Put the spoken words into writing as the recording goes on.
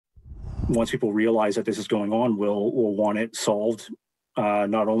once people realize that this is going on, will want it solved,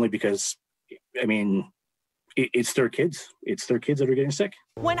 not only because, I mean, it's their kids. It's their kids that are getting sick.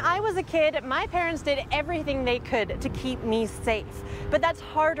 When I was a kid, my parents did everything they could to keep me safe. But that's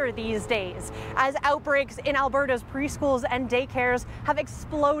harder these days, as outbreaks in Alberta's preschools and daycares have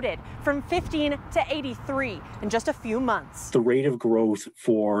exploded from 15 to 83 in just a few months. The rate of growth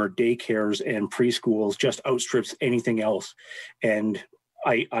for daycares and preschools just outstrips anything else. And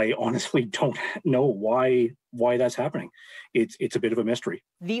I honestly don't know why that's happening. It's a bit of a mystery.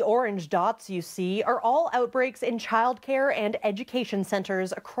 The orange dots you see are all outbreaks in childcare and education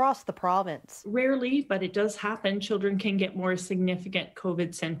centers across the province. Rarely, but it does happen, children can get more significant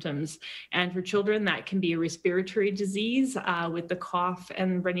COVID symptoms. And for children, that can be a respiratory disease with the cough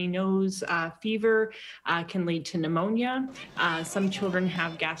and runny nose, fever, can lead to pneumonia. Some children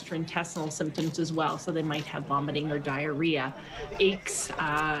have gastrointestinal symptoms as well, so they might have vomiting or diarrhea, aches,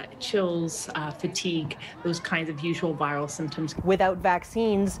 chills, fatigue, those kinds of usual viral symptoms. Without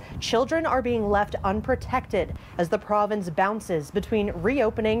vaccines, children are being left unprotected as the province bounces between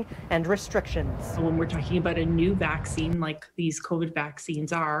reopening and restrictions. When we're talking about a new vaccine, like these COVID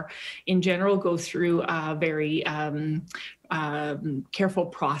vaccines are, in general, go through a very careful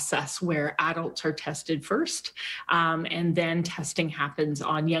process where adults are tested first, and then testing happens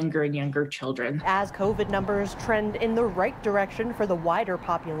on younger and younger children. As COVID numbers trend in the right direction for the wider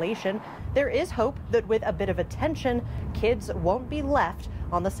population, there is hope that with a bit of attention, kids won't be left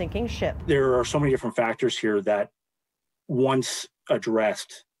on the sinking ship. There are so many different factors here that, once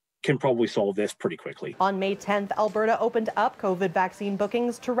addressed, can probably solve this pretty quickly. On May 10th, Alberta opened up COVID vaccine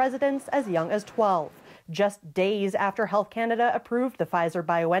bookings to residents as young as 12. Just days after Health Canada approved the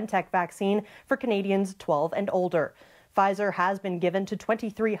Pfizer-BioNTech vaccine for Canadians 12 and older. Pfizer has been given to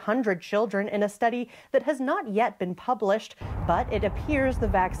 2,300 children in a study that has not yet been published, but it appears the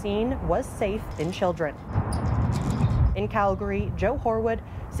vaccine was safe in children. In Calgary, Joe Horwood,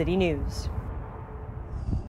 City News.